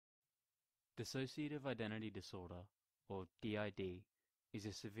Dissociative identity disorder, or DID, is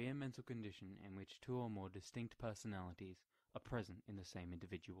a severe mental condition in which two or more distinct personalities are present in the same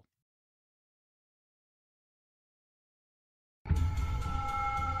individual.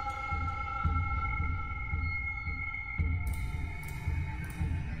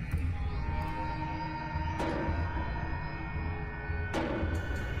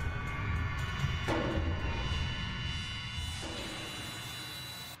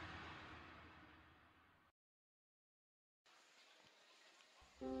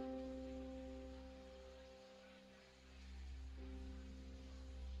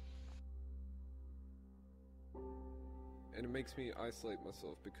 And it makes me isolate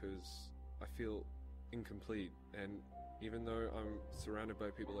myself because I feel incomplete, and even though I'm surrounded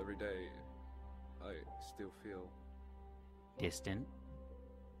by people every day, I still feel Distant.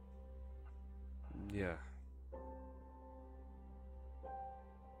 yeah.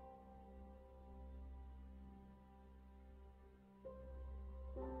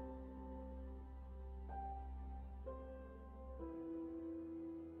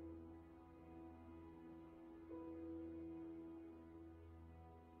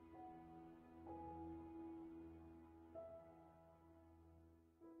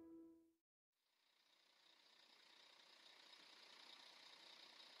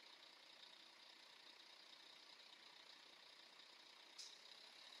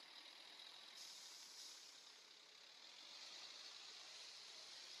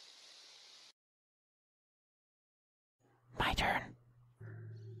 My turn.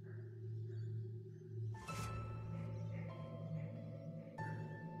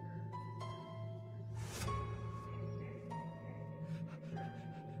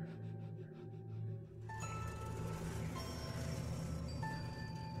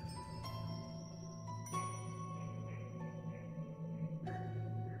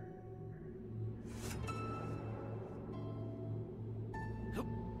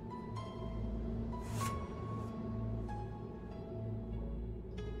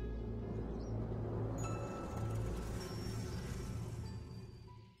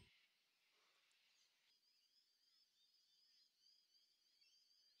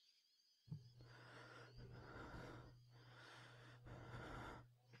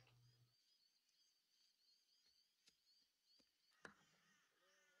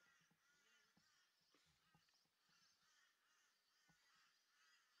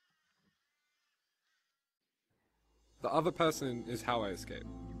 The other person is how I escape,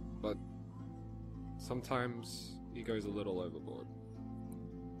 but sometimes he goes a little overboard.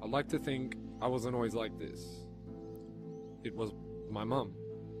 I like to think I wasn't always like this. It was my mum.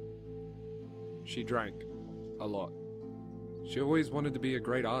 She drank a lot. She always wanted to be a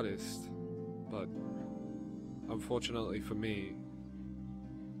great artist, but unfortunately for me,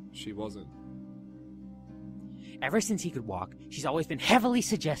 she wasn't. Ever since he could walk, she's always been heavily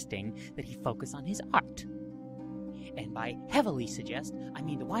suggesting that he focus on his art. And by heavily suggest, I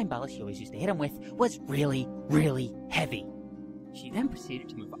mean the wine bottle she always used to hit him with was really, really heavy. She then proceeded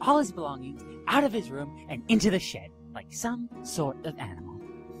to move all his belongings out of his room and into the shed, like some sort of animal.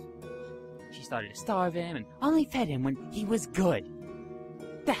 She started to starve him and only fed him when he was good.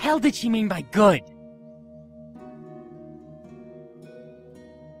 The hell did she mean by good?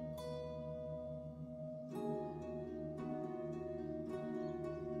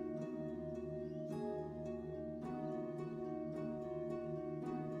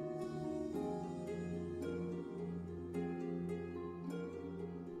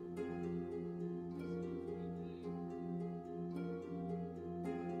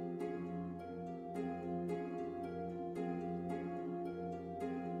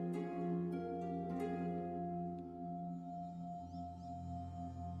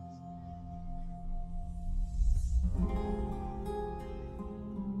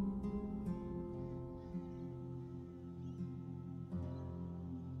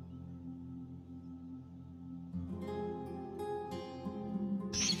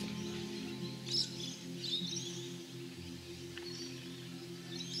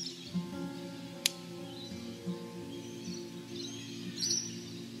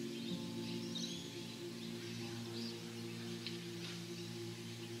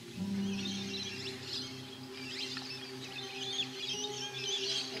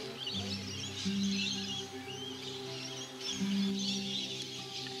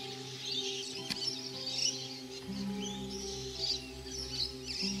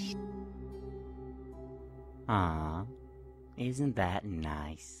 Aw, isn't that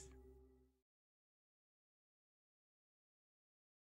nice?